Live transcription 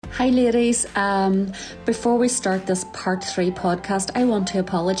Hi ladies, before we start this part 3 podcast, I want to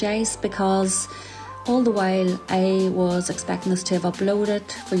apologise because all the while I was expecting this to have uploaded,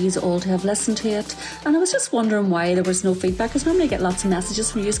 for you all to have listened to it, and I was just wondering why there was no feedback, because normally I get lots of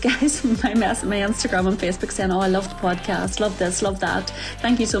messages from you guys from my Instagram and Facebook saying, oh, I love the podcast, love this, love that,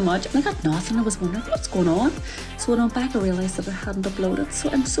 thank you so much, and I got nothing. I was wondering what's going on. So when I went back I realised that I hadn't uploaded, so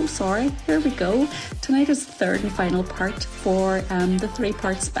I'm so sorry. Here we go. Tonight is the third and final part for the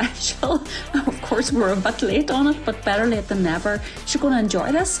 3-part special. Of course we're a bit late on it, but better late than never. You're going to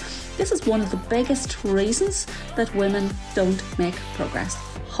enjoy this. This is one of the biggest reasons that women don't make progress.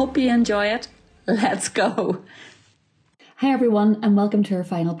 Hope you enjoy it. Let's go. Hi everyone, and welcome to our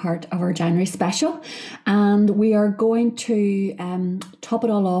final part of our January special. And we are going to top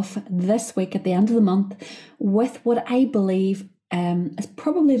it all off this week at the end of the month with what I believe is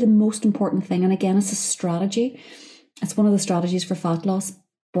probably the most important thing. And again, it's a strategy. It's one of the strategies for fat loss,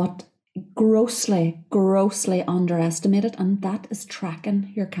 but grossly underestimated, and that is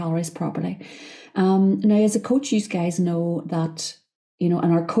tracking your calories properly. Now, as a coach, you guys know that, you know,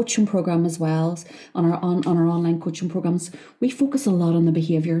 in our coaching program as well, on our online coaching programs, we focus a lot on the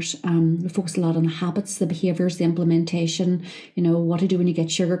behaviours. We focus a lot on the habits, the behaviours, the implementation. You know, what to do when you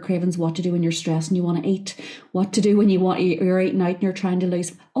get sugar cravings, what to do when you're stressed and you want to eat, what to do when you're eating out and you're trying to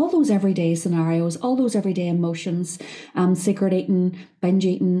lose. All those everyday scenarios, all those everyday emotions, secret eating, binge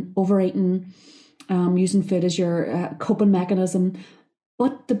eating, overeating, using food as your coping mechanism.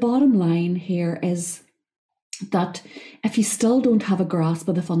 But the bottom line here is that if you still don't have a grasp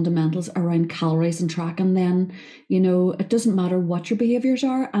of the fundamentals around calories and tracking, then, you know, it doesn't matter what your behaviours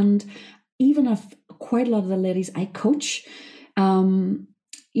are. And even if quite a lot of the ladies I coach,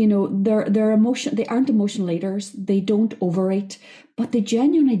 you know, they aren't emotional leaders, they don't overeat, but they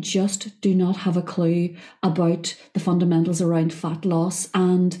genuinely just do not have a clue about the fundamentals around fat loss,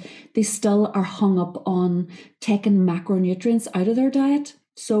 and they still are hung up on taking macronutrients out of their diet.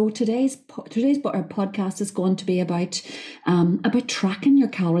 So today's podcast is going to be about tracking your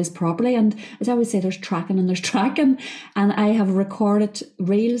calories properly. And as I always say, there's tracking and there's tracking. And I have recorded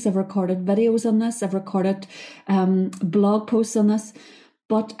reels, I've recorded videos on this, I've recorded blog posts on this.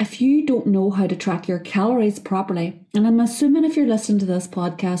 But if you don't know how to track your calories properly, and I'm assuming if you're listening to this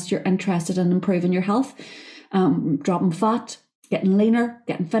podcast, you're interested in improving your health, dropping fat, getting leaner,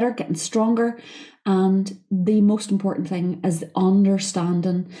 getting fitter, getting stronger. And the most important thing is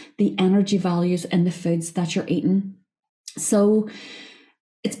understanding the energy values in the foods that you're eating. So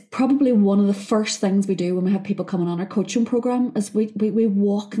it's probably one of the first things we do when we have people coming on our coaching program is we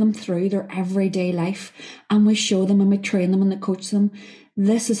walk them through their everyday life, and we show them and we train them and we coach them.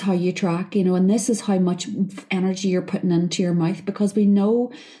 This is how you track, you know, and this is how much energy you're putting into your mouth, because we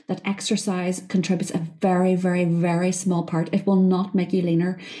know that exercise contributes a very, very, very small part. It will not make you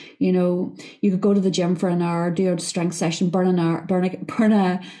leaner. You know, you could go to the gym for an hour, do a strength session, burn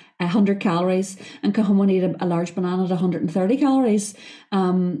 100 calories, and come home and eat a large banana at 130 calories.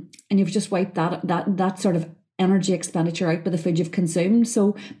 And you've just wiped that sort of energy expenditure out by the food you've consumed.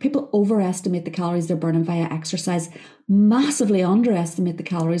 So people overestimate the calories they're burning via exercise, massively underestimate the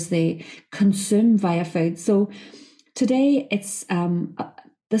calories they consume via food. So today it's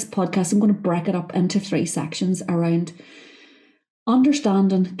this podcast, I'm going to break it up into 3 sections around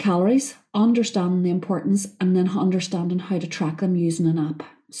understanding calories, understanding the importance, and then understanding how to track them using an app.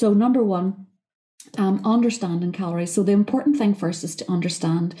 So number 1, understanding calories. So the important thing first is to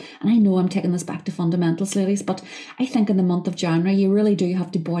understand, and I know I'm taking this back to fundamentals, ladies, but I think in the month of January you really do have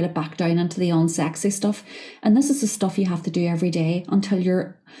to boil it back down into the unsexy stuff, and this is the stuff you have to do every day until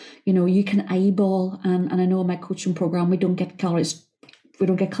you're, you know, you can eyeball. And I know in my coaching program we don't get clients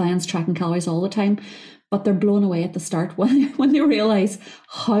tracking calories all the time, but they're blown away at the start when they realise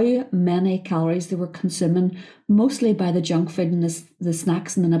how many calories they were consuming, mostly by the junk food and the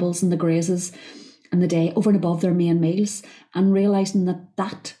snacks and the nibbles and the grazes in the day over and above their main meals, and realising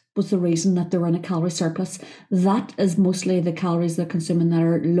that was the reason that they were in a calorie surplus. That is mostly the calories they're consuming that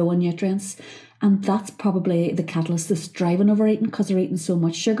are low in nutrients. And that's probably the catalyst that's driving overeating, because they're eating so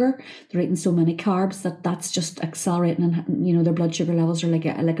much sugar, they're eating so many carbs that's just accelerating, and you know their blood sugar levels are like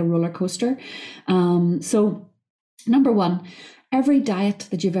a roller coaster. So number 1, every diet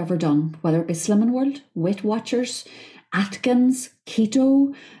that you've ever done, whether it be Slimming World, Weight Watchers, Atkins,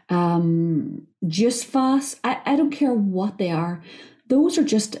 keto, juice fast, I don't care what they are. Those are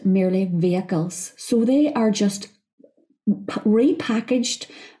just merely vehicles. So they are just repackaged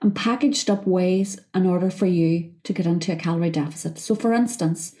and packaged up ways in order for you to get into a calorie deficit. So for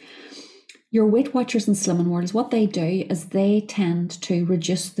instance, your Weight Watchers and Slimming Worlds, what they do is they tend to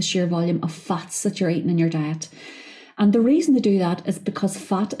reduce the sheer volume of fats that you're eating in your diet. And the reason they do that is because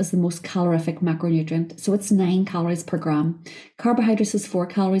fat is the most calorific macronutrient. So it's 9 calories per gram. Carbohydrates is 4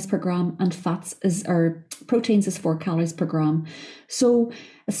 calories per gram, and proteins is 4 calories per gram. So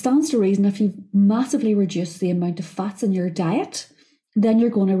it stands to reason if you massively reduce the amount of fats in your diet, then you're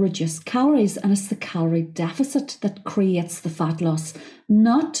going to reduce calories, and it's the calorie deficit that creates the fat loss,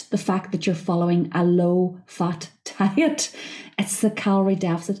 not the fact that you're following a low fat diet. It's the calorie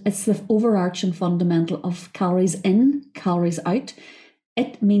deficit. It's the overarching fundamental of calories in, calories out.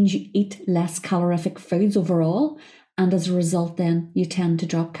 It means you eat less calorific foods overall, and as a result then you tend to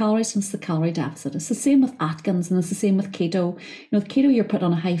drop calories, and it's the calorie deficit. It's the same with Atkins, and it's the same with keto. With keto you're put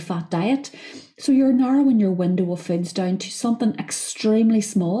on a high fat diet, so you're narrowing your window of foods down to something extremely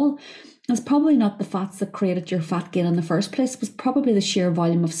small. It's probably not the fats that created your fat gain in the first place. It was probably the sheer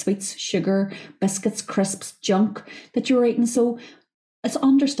volume of sweets, sugar, biscuits, crisps, junk that you were eating. So it's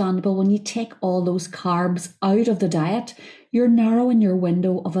understandable when you take all those carbs out of the diet, you're narrowing your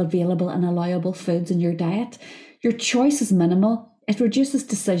window of available and allowable foods in your diet. Your choice is minimal. It reduces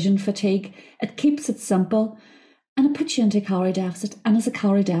decision fatigue. It keeps it simple. And it puts you into a calorie deficit, and it's a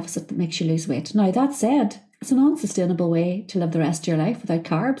calorie deficit that makes you lose weight. Now, that said, it's an unsustainable way to live the rest of your life without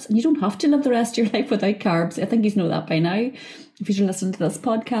carbs, and you don't have to live the rest of your life without carbs. I think you know that by now, if you're listening to this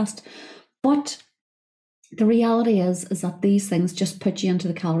podcast. But the reality is that these things just put you into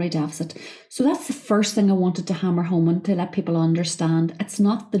the calorie deficit. So that's the first thing I wanted to hammer home and to let people understand. It's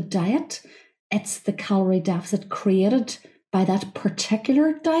not the diet, it's the calorie deficit created by that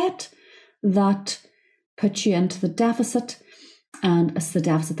particular diet that puts you into the deficit, and it's the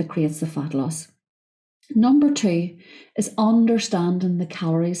deficit that creates the fat loss. Number 2 is understanding the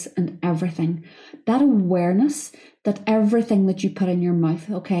calories in everything. That awareness that everything that you put in your mouth,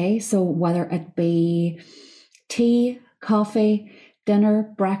 okay, so whether it be tea, coffee,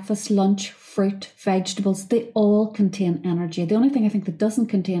 dinner, breakfast, lunch, fruit, vegetables, they all contain energy. The only thing I think that doesn't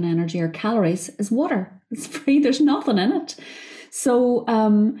contain energy or calories is water. It's free, there's nothing in it. So,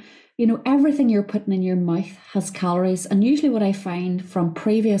 everything you're putting in your mouth has calories. And usually what I find from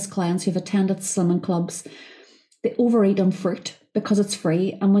previous clients who've attended slimming clubs, they overeat on fruit because it's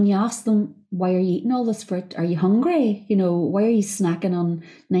free. And when you ask them, why are you eating all this fruit? Are you hungry? Why are you snacking on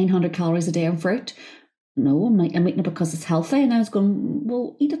 900 calories a day on fruit? No, I'm eating it because it's healthy. And I was going,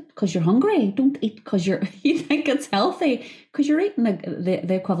 well, eat it because you're hungry. Don't eat because you think it's healthy, because you're eating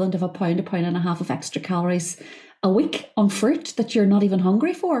the equivalent of a pound and a half of extra calories a week on fruit that you're not even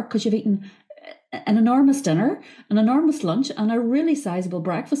hungry for, because you've eaten an enormous dinner, an enormous lunch, and a really sizable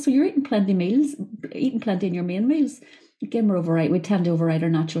breakfast. So you're eating plenty in your main meals. Again, we tend to override our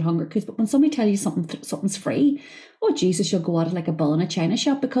natural hunger cues. But when somebody tells you something's free, oh Jesus, you'll go at it like a bull in a china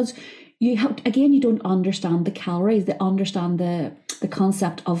shop, because you don't understand the calories. They understand the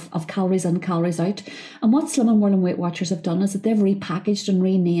concept of calories in, calories out. And what Slimming World and Weight Watchers have done is that they've repackaged and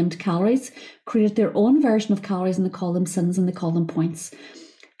renamed calories, created their own version of calories, and they call them sins and they call them points.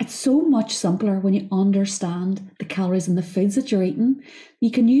 It's so much simpler when you understand the calories in the foods that you're eating.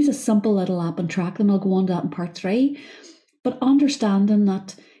 You can use a simple little app and track them. I'll go on to that in part 3. But understanding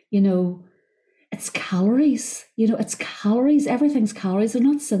that, it's calories, it's calories. Everything's calories. They're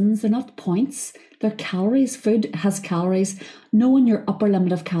not sins. They're not points. They're calories. Food has calories. Knowing your upper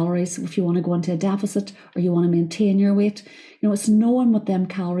limit of calories, if you want to go into a deficit or you want to maintain your weight, it's knowing what them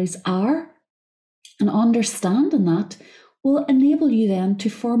calories are, and understanding that will enable you then to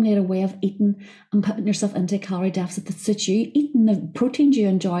formulate a way of eating and putting yourself into a calorie deficit that suits you, eating the proteins you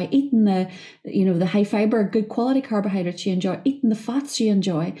enjoy, eating the high fiber, good quality carbohydrates you enjoy, eating the fats you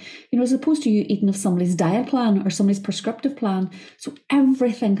enjoy, as opposed to you eating of somebody's diet plan or somebody's prescriptive plan. So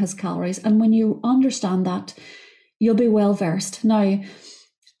everything has calories. And when you understand that, you'll be well versed. Now,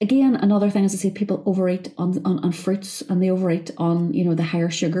 again, another thing is, I say people overeat on fruits, and they overeat on, the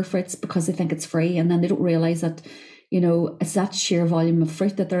higher sugar fruits because they think it's free. And then they don't realize that, it's that sheer volume of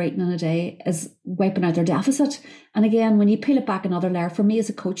fruit that they're eating in a day is wiping out their deficit. And again, when you peel it back another layer, for me as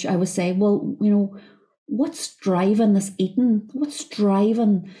a coach, I would say, well, what's driving this eating? What's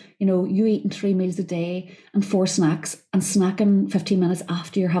driving, you eating 3 meals a day and 4 snacks, and snacking 15 minutes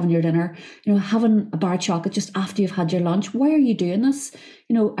after you're having your dinner, having a bar of chocolate just after you've had your lunch? Why are you doing this?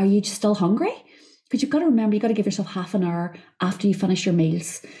 Are you still hungry? Because you've got to remember, you've got to give yourself half an hour after you finish your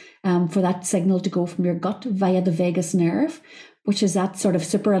meals for that signal to go from your gut via the vagus nerve, which is that sort of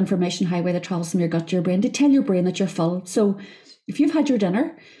super information highway that travels from your gut to your brain to tell your brain that you're full. So if you've had your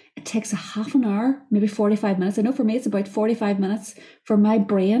dinner, it takes a half an hour, maybe 45 minutes. I know for me it's about 45 minutes for my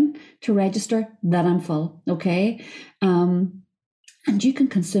brain to register that I'm full, okay? And you can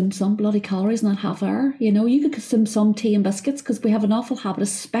consume some bloody calories in that half hour. You know, you could consume some tea and biscuits, because we have an awful habit,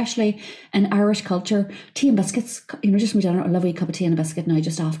 especially in Irish culture. Tea and biscuits, you know, just my dinner, a lovely cup of tea and a biscuit now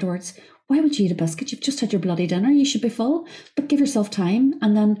just afterwards. Why would you eat a biscuit? You've just had your bloody dinner. You should be full. But give yourself time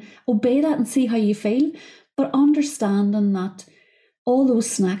and then obey that and see how you feel. But understanding that all those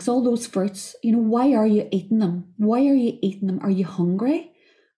snacks, all those fruits, you know, why are you eating them? Why are you eating them? Are you hungry?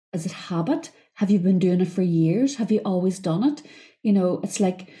 Is it habit? Have you been doing it for years? Have you always done it? You know, it's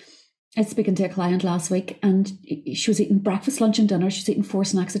like, I was speaking to a client last week, and she was eating breakfast, lunch and dinner. She was eating 4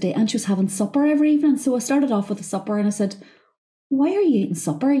 snacks a day, and she was having supper every evening. So I started off with a supper, and I said, why are you eating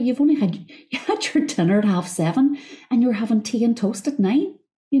supper? You had your dinner at 7:30 and you're having tea and toast at 9.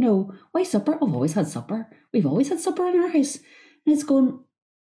 You know, why supper? I've always had supper. We've always had supper in our house. And it's going,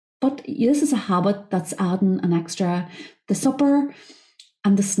 but this is a habit that's adding an extra. The supper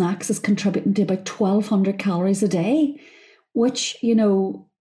and the snacks is contributing to about 1,200 calories a day, which, you know,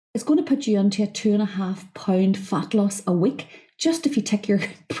 is going to put you into a 2.5 pound fat loss a week, just if you take your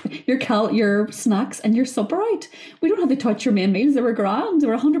snacks and your supper out. We don't have to touch your main meals. They were grand. They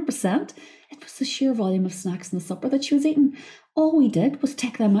were 100%. It was the sheer volume of snacks in the supper that she was eating. All we did was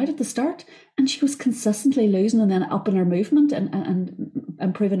take them out at the start, and she was consistently losing and then upping her movement and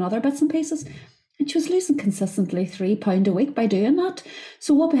improving other bits and pieces. And she was losing consistently £3 a week by doing that.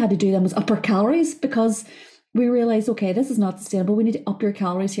 So what we had to do then was up her calories, because we realised, okay, this is not sustainable. We need to up your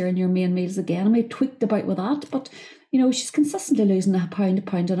calories here in your main meals again. And we tweaked about with that. But, you know, she's consistently losing £1,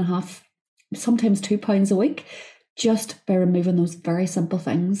 £1.50, sometimes £2 a week, just by removing those very simple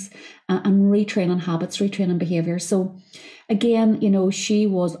things and retraining habits, retraining behaviour. So again, you know, she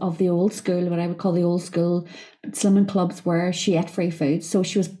was of the old school, what I would call the old school slimming clubs, where she ate free food. So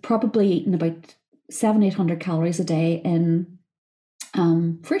she was probably eating about 700-800 calories a day in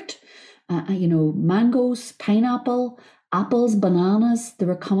fruit. You know, mangoes, pineapple, apples, bananas. They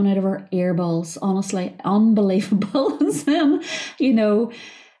were coming out of her earballs, honestly, unbelievable. And then, you know,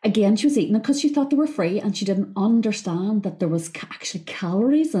 again, she was eating them because she thought they were free, and she didn't understand that there was actually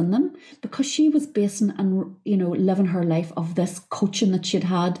calories in them, because she was basing and, you know, living her life of this coaching that she'd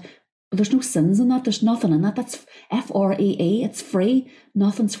had. But there's no sins in that. There's nothing in that. That's free. It's free.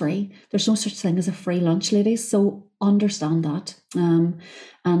 Nothing's free. There's no such thing as a free lunch, ladies. So understand that.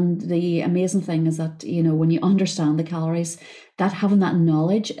 And the amazing thing is that, you know, when you understand the calories, that having that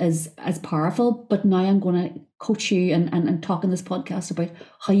knowledge is powerful. But now I'm going to coach you and talk in this podcast about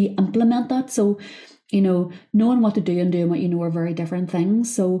how you implement that. So, you know, knowing what to do and doing what you know are very different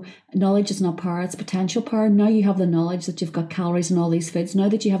things. So knowledge is not power, it's potential power. Now you have the knowledge that you've got calories in all these foods. Now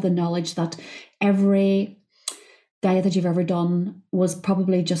that you have the knowledge that every diet that you've ever done was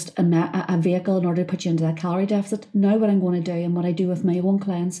probably just a vehicle in order to put you into that calorie deficit. Now what I'm going to do, and what I do with my own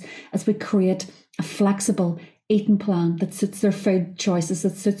clients, is we create a flexible eating plan that suits their food choices,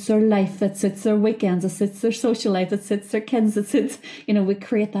 that suits their life, that suits their weekends, that suits their social life, that suits their kids, that suits, you know, we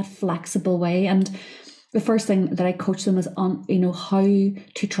create that flexible way. And the first thing that I coach them is on, you know, how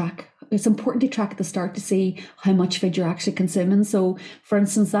to track. It's important to track at the start to see how much food you're actually consuming. So, for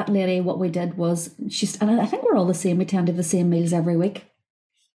instance, that lady, what we did was, and I think we're all the same, we tend to have the same meals every week.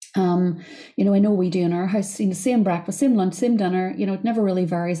 You know, I know we do in our house, you know, same breakfast, same lunch, same dinner. You know, it never really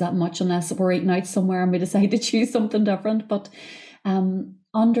varies that much unless we're eating out somewhere and we decide to choose something different. But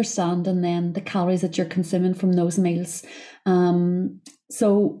understanding then the calories that you're consuming from those meals.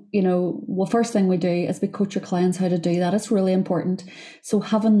 So, you know, well, first thing we do is we coach your clients how to do that. It's really important. So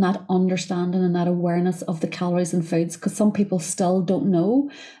having that understanding and that awareness of the calories in foods, because some people still don't know,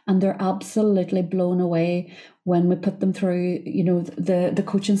 and they're absolutely blown away when we put them through, you know, the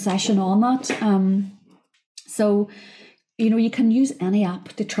coaching session on that. So, you know, you can use any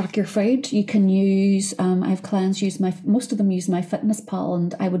app to track your food. You can use, I have clients use most of them use MyFitnessPal,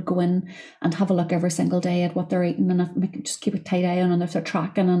 and I would go in and have a look every single day at what they're eating, and just keep a tight eye on if they're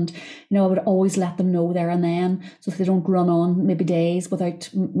tracking. And, you know, I would always let them know there and then, so if they don't run on maybe days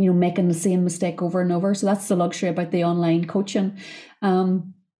without, you know, making the same mistake over and over. So that's the luxury about the online coaching.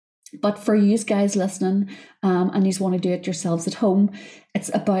 But for you guys listening, and you want to do it yourselves at home,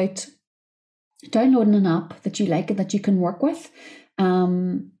 it's about downloading an app that you like and that you can work with.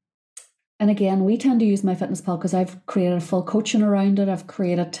 And again, we tend to use MyFitnessPal because I've created a full coaching around it. I've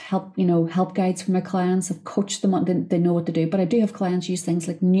created help guides for my clients. I've coached them, they know what to do. But I do have clients use things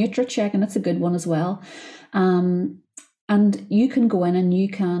like NutriCheck, and it's a good one as well. And you can go in and you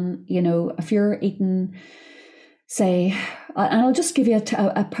can, you know, if you're eating, say, and I'll just give you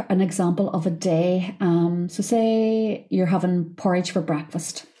an example of a day. So say you're having porridge for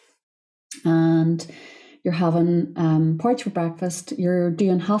breakfast, and you're having porridge for breakfast, you're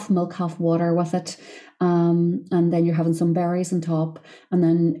doing half milk, half water with it, and then you're having some berries on top. And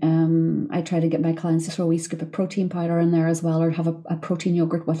then I try to get my clients to throw a wee scoop of protein powder in there as well, or have a protein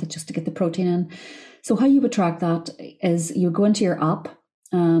yogurt with it just to get the protein in. So how you would track that is you go into your app,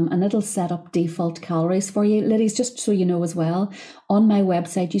 and it'll set up default calories for you. Ladies, just so you know as well, on my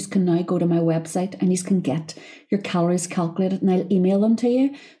website, you can now go to my website and you can get your calories calculated, and I'll email them to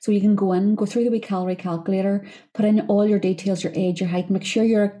you. So you can go in, go through the wee calorie calculator, put in all your details, your age, your height, make sure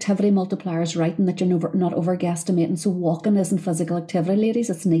your activity multiplier is right and that you're not over guesstimating. So walking isn't physical activity, ladies,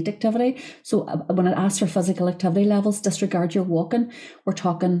 it's neat activity. So when it asks for physical activity levels, disregard your walking. We're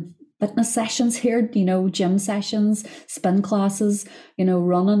talking fitness sessions here, gym sessions, spin classes,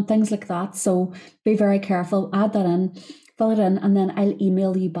 running, things like that. So be very careful, add that in, fill it in, and then I'll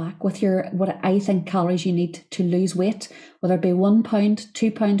email you back with what I think calories you need to lose weight, whether it be £1,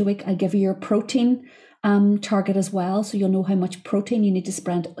 £2 a week. I'll give you your protein target as well, so you'll know how much protein you need to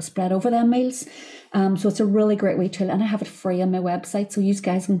spread over them meals. So it's a really great way tool, and I have it free on my website, so you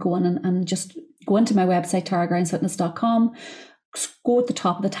guys can go in and just go into my website, taragroundsfitness.com, go at the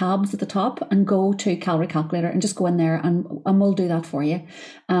top of the tabs at the top and go to calorie calculator and just go in there and we'll do that for you.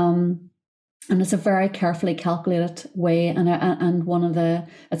 And it's a very carefully calculated way, and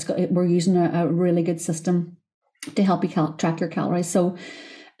we're using a really good system to help you track your calories. So,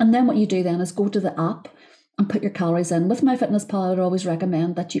 and then what you do then is go to the app and put your calories in. With MyFitnessPal, I would always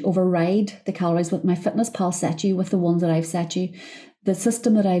recommend that you override the calories with MyFitnessPal set you with the ones that I've set you. The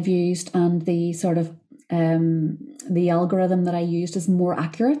system that I've used and the sort of the algorithm that I used is more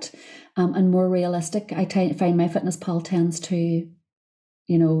accurate and more realistic. I find MyFitnessPal tends to,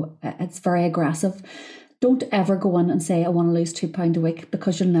 it's very aggressive. Don't ever go in and say, I want to lose £2 a week,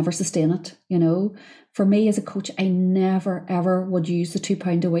 because you'll never sustain it. For me as a coach, I never, ever would use the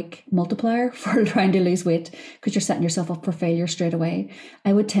 £2 a week multiplier for trying to lose weight, because you're setting yourself up for failure straight away.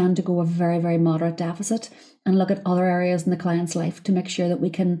 I would tend to go a very, very moderate deficit and look at other areas in the client's life to make sure that we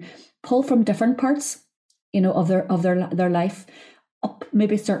can pull from different parts of their life, up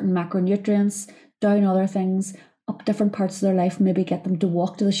maybe certain macronutrients, down other things, up different parts of their life, maybe get them to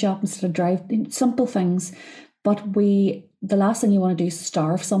walk to the shop instead of drive, simple things. But the last thing you want to do is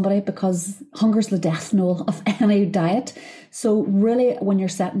starve somebody, because hunger's the death knell of any diet. So really, when you're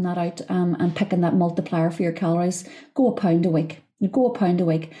setting that out and picking that multiplier for your calories, go £1 a week. You go £1 a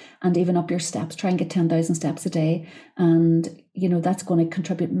week and even up your steps. Try and get 10,000 steps a day. And, that's going to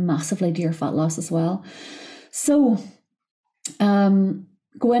contribute massively to your fat loss as well. So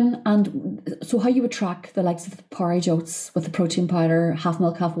go in, and so how you would track the likes of the porridge oats with the protein powder, half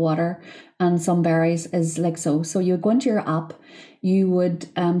milk, half water, and some berries is like so. So you would go into your app, you would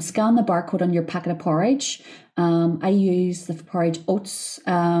scan the barcode on your packet of porridge. I use the porridge oats.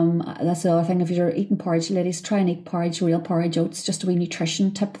 That's the other thing. If you're eating porridge, ladies, try and eat real porridge oats. Just a wee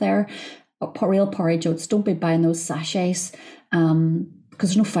nutrition tip there. Real porridge oats. Don't be buying those sachets because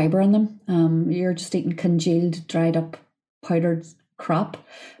there's no fibre in them. You're just eating congealed, dried up, powdered crap.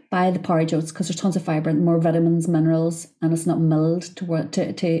 Buy the porridge oats because there's tons of fibre, more vitamins, minerals, and it's not milled to the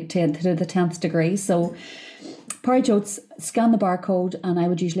 10th degree. So porridge oats, scan the barcode, and I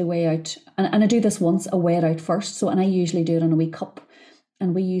would usually weigh out, and I do this once, I weigh it out first. So, and I usually do it on a wee cup,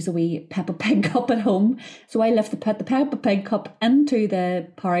 and we use a wee Peppa Pig cup at home. So I lift the Peppa Pig cup into the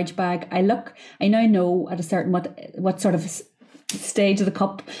porridge bag. I now know at a certain what sort of stage of the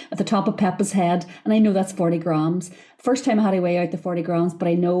cup at the top of Peppa's head, and I know that's 40 grams. First time I had to weigh out the 40 grams, but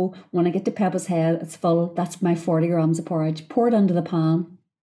I know when I get to Peppa's head, it's full. That's my 40 grams of porridge. Pour it into the pan.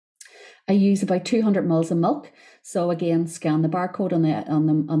 I use about 200 mils of milk. So again, scan the barcode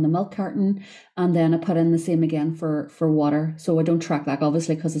on the milk carton, and then I put in the same again for water. So I don't track that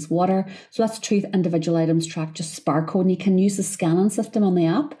obviously because it's water. So that's 2 individual items tracked, just barcode. And you can use the scanning system on the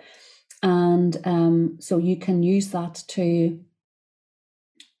app, and so you can use that to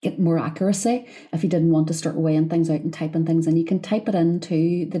get more accuracy. If you didn't want to start weighing things out and typing things in, you can type it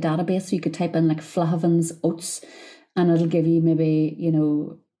into the database. So you could type in like Flahavan's oats, and it'll give you maybe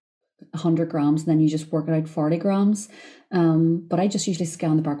 100 grams, and then you just work it out 40 grams. But I just usually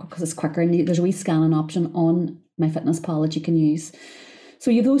scan the barcode because it's quicker, and there's a wee scanning option on MyFitnessPal that you can use. So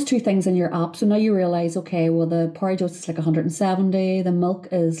you have those 2 things in your app. So now you realize, okay, well, the porridge oats is like 170, the milk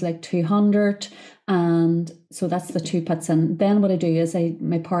is like 200, and so that's the 2 puts in. Then what I do is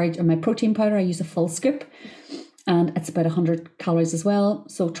my porridge or my protein powder, I use a full scoop, and it's about 100 calories as well.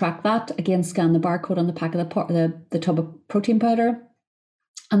 So track that again, scan the barcode on the pack of the tub of protein powder.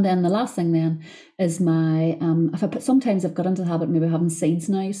 And then the last thing then is my, sometimes I've got into the habit maybe having seeds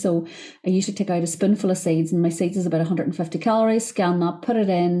now. So I usually take out a spoonful of seeds, and my seeds is about 150 calories, scan that, put it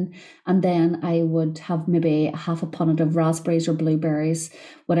in. And then I would have maybe half a punnet of raspberries or blueberries,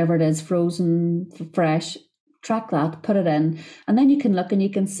 whatever it is, frozen, fresh. Track that, put it in, and then you can look and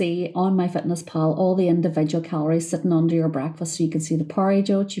you can see on MyFitnessPal all the individual calories sitting under your breakfast. So you can see the porridge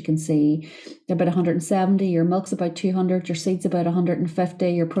oats, you can see they're about 170, your milk's about 200, your seeds about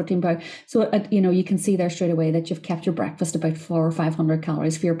 150, your protein powder. So you can see there straight away that you've kept your breakfast about 400 or 500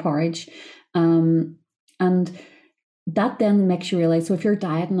 calories for your porridge, and that then makes you realize, so if you're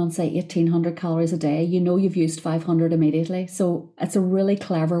dieting on say 1800 calories a day, you've used 500 immediately. So it's a really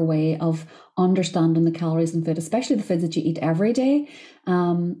clever way of understanding the calories in food, especially the foods that you eat every day.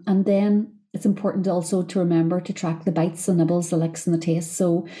 And then it's important also to remember to track the bites, the nibbles, the licks and the taste.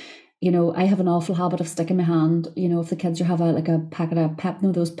 So I have an awful habit of sticking my hand, if the kids are having like a packet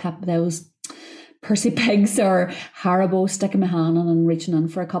of those Percy Pigs or Haribo, sticking my hand in and reaching in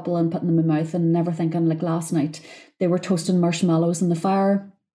for a couple and putting them in my mouth, and never thinking, like last night, they were toasting marshmallows in the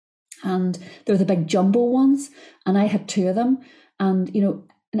fire, and they're the big jumbo ones, and I had 2 of them, and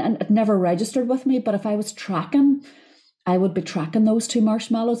and it never registered with me, but if I was tracking, I would be tracking those 2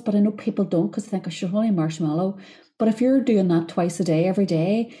 marshmallows, but I know people don't because they think I should only marshmallow. But if you're doing that twice a day, every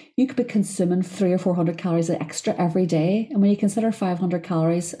day, you could be consuming 300 or 400 calories extra every day. And when you consider 500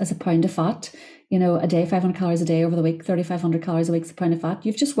 calories as a pound of fat, a day, 500 calories a day over the week, 3,500 calories a week is a pound of fat,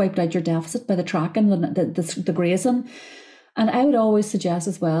 you've just wiped out your deficit by the tracking, the grazing. And I would always suggest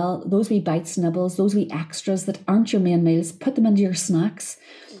as well, those wee bites, nibbles, those wee extras that aren't your main meals, put them into your snacks.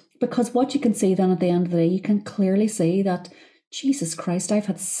 Because what you can see then at the end of the day, you can clearly see that, Jesus Christ, I've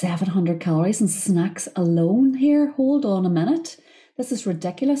had 700 calories in snacks alone here. Hold on a minute. This is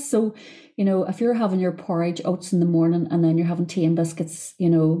ridiculous. So, if you're having your porridge oats in the morning and then you're having tea and biscuits,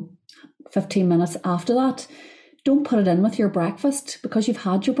 15 minutes after that, don't put it in with your breakfast, because you've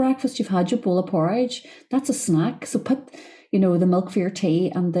had your breakfast, you've had your bowl of porridge. That's a snack. So put, the milk for your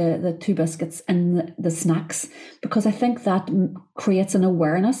tea and the 2 biscuits in the snacks, because I think that creates an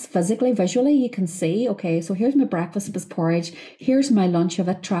awareness physically, visually. You can see, okay, so here's my breakfast of this porridge, here's my lunch of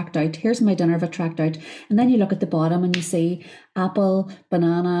it tracked out, here's my dinner of it tracked out. And then you look at the bottom and you see apple,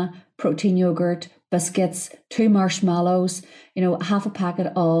 banana, protein yogurt, biscuits, 2 marshmallows, half a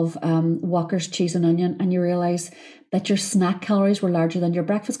packet of Walker's cheese and onion, and you realize that your snack calories were larger than your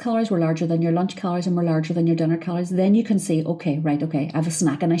breakfast calories, were larger than your lunch calories, and were larger than your dinner calories. Then you can see, okay, I have a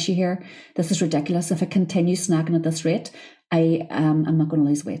snacking issue here. This is ridiculous. If I continue snacking at this rate, I'm not going to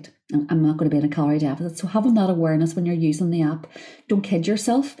lose weight. I'm not going to be in a calorie deficit. So having that awareness when you're using the app, don't kid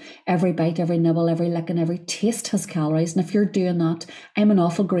yourself. Every bite, every nibble, every lick and every taste has calories. And if you're doing that, I'm an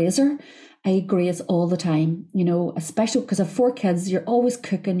awful grazer. I graze all the time, especially because I've 4 kids. You're always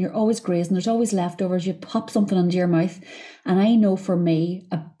cooking, you're always grazing, there's always leftovers, you pop something into your mouth. And I know for me,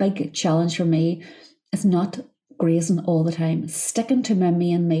 a big challenge for me is not grazing all the time, sticking to my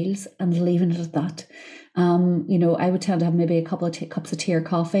main meals and leaving it at that. I would tend to have maybe a couple of cups of tea or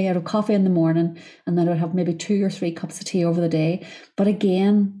coffee. I'd have coffee in the morning, and then I would have maybe 2 or 3 cups of tea over the day. But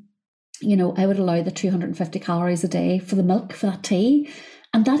again, I would allow the 250 calories a day for the milk, for that tea.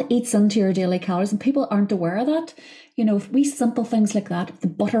 And that eats into your daily calories, and people aren't aware of that. If we simple things like that, the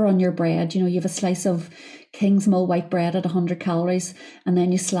butter on your bread, you have a slice of King's Mill white bread at 100 calories, and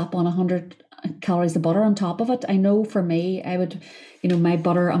then you slap on 100 calories of butter on top of it. I know for me, I would, my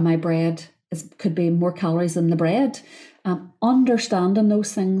butter on my bread could be more calories than the bread. Understanding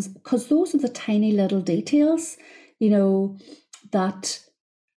those things, because those are the tiny little details, that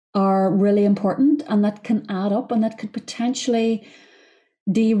are really important and that can add up and that could potentially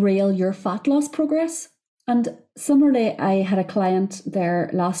derail your fat loss progress. And similarly, I had a client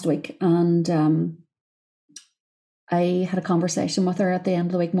there last week, and I had a conversation with her at the end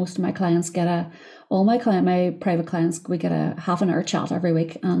of the week. Most of my clients my private clients, we get a half an hour chat every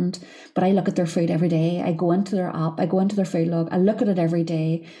week. But I look at their food every day. I go into their app, I go into their food log, I look at it every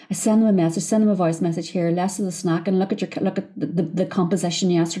day. I send them a message, send them a voice message here, less of the snack, and look at the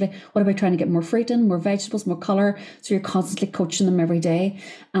composition yesterday. What about trying to get more fruit in, more vegetables, more colour? So you're constantly coaching them every day.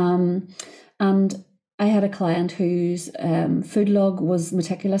 And I had a client whose food log was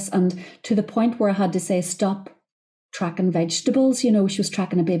meticulous, and to the point where I had to say, stop tracking vegetables. She was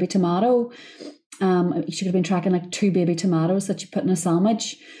tracking a baby tomato. She could have been tracking like 2 baby tomatoes that she put in a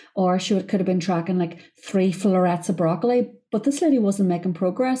sandwich, or could have been tracking like 3 florets of broccoli. But this lady wasn't making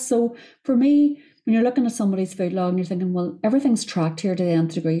progress. So for me, when you're looking at somebody's food log and you're thinking, well, everything's tracked here to the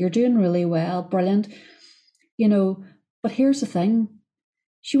nth degree, you're doing really well, brilliant, but here's the thing.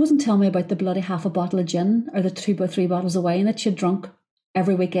 She wasn't telling me about the bloody half a bottle of gin or the 2 or 3 bottles of wine that she'd drunk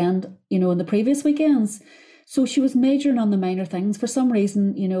every weekend, in the previous weekends. So she was majoring on the minor things. For some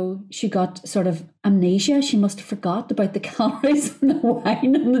reason, she got sort of amnesia. She must have forgot about the calories and the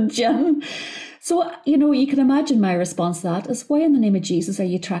wine and the gin. So, you can imagine my response to that is, why in the name of Jesus are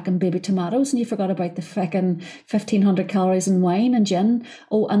you tracking baby tomatoes and you forgot about the fucking 1,500 calories in wine and gin?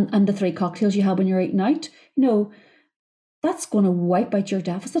 Oh, and the 3 cocktails you have when you're eating out? That's going to wipe out your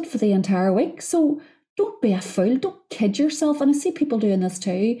deficit for the entire week. So don't be a fool. Don't kid yourself. And I see people doing this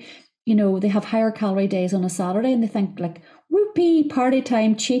too. They have higher calorie days on a Saturday and they think like, whoopee, party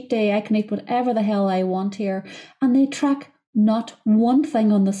time, cheat day, I can eat whatever the hell I want here. And they track not one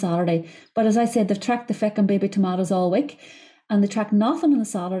thing on the Saturday. But as I said, they've tracked the fucking baby tomatoes all week and they track nothing on the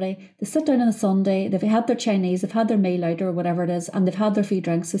Saturday. They sit down on the Sunday, they've had their Chinese, they've had their meal out or whatever it is, and they've had their few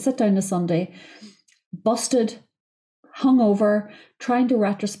drinks. They sit down on the Sunday, busted, hungover, trying to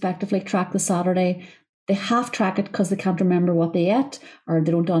retrospectively track the Saturday. They half track it because they can't remember what they ate, or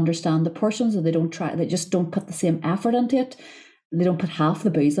they don't understand the portions, or they just don't put the same effort into it. They don't put half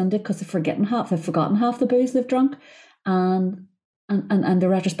the booze into it because they've forgotten half the booze they've drunk. And the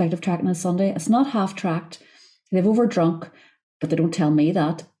retrospective tracking on Sunday, it's not half tracked. They've overdrunk, but they don't tell me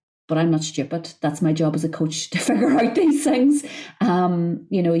that. But I'm not stupid. That's my job as a coach to figure out these things.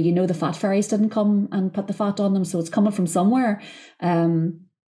 The fat fairies didn't come and put the fat on them, so it's coming from somewhere.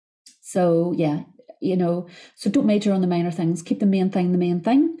 So don't major on the minor things. Keep the main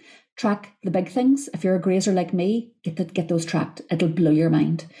thing. Track the big things. If you're a grazer like me, get those tracked. It'll blow your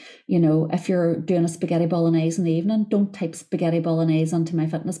mind. If you're doing a spaghetti bolognese in the evening, don't type spaghetti bolognese onto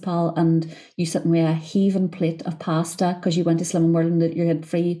MyFitnessPal and you sitting with a heaving plate of pasta because you went to Slimming World and you had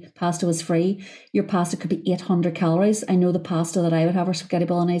pasta was free. Your pasta could be 800 calories. I know the pasta that I would have for spaghetti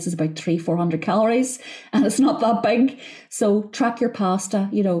bolognese is about 300-400 calories and it's not that big. So track your pasta,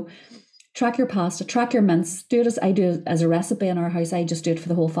 track your pasta, track your mince. Do it as I do as a recipe in our house. I just do it for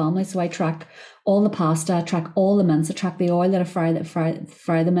the whole family. So I track all the pasta, I track all the mince, I track the oil that I fry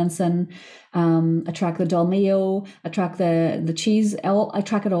the mince in. I track the dolmio, I track the cheese, I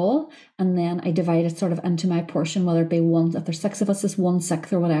track it all. And then I divide it sort of into my portion, whether it be one, if there's 6 of us, it's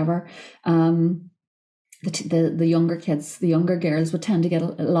 1/6 or whatever. The younger kids, the younger girls would tend to get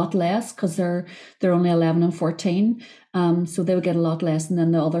a lot less because they're only 11 and 14. So they would get a lot less, and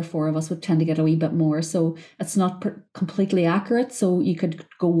then the other 4 of us would tend to get a wee bit more. So it's not completely accurate. So you could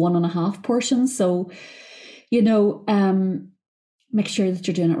go 1.5 portions. So, make sure that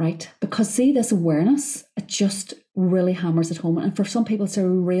you're doing it right, because see, this awareness, it just really hammers it home. And for some people, it's a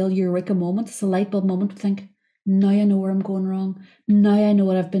real eureka moment. It's a light bulb moment to think, now I know where I'm going wrong. Now I know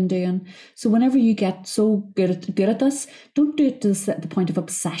what I've been doing. So whenever you get so good at this, don't do it to the point of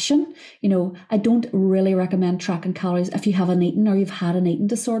obsession. I don't really recommend tracking calories if you have an eating or you've had an eating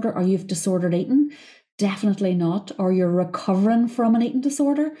disorder or you've disordered eating. Definitely not. Or you're recovering from an eating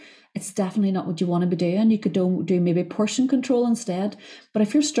disorder. It's definitely not what you want to be doing. You could do maybe portion control instead. But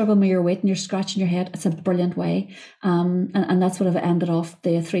if you're struggling with your weight and you're scratching your head, it's a brilliant way. And that's what I've ended off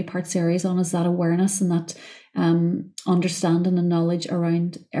the 3-part series on, is that awareness and that understanding and knowledge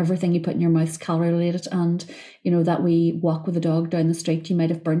around everything you put in your mouth is calorie related. And that we walk with a dog down the street, you might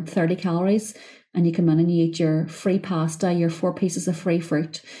have burnt 30 calories and you come in and you eat your free pasta, your 4 pieces of free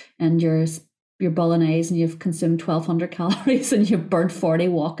fruit and your bolognese, and you've consumed 1,200 calories and you've burnt 40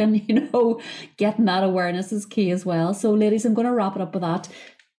 walking. Getting that awareness is key as well. So ladies, I'm going to wrap it up with that.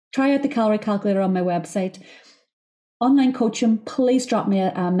 Try out the calorie calculator on my website. Online coaching, please drop me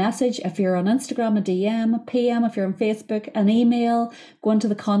a message. If you're on Instagram, a DM, a PM. If you're on Facebook, an email. Go into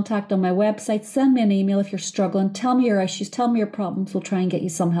the contact on my website. Send me an email if you're struggling. Tell me your issues. Tell me your problems. We'll try and get you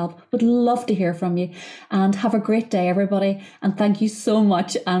some help. Would love to hear from you. And have a great day, everybody. And thank you so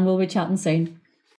much. And we'll be chatting soon.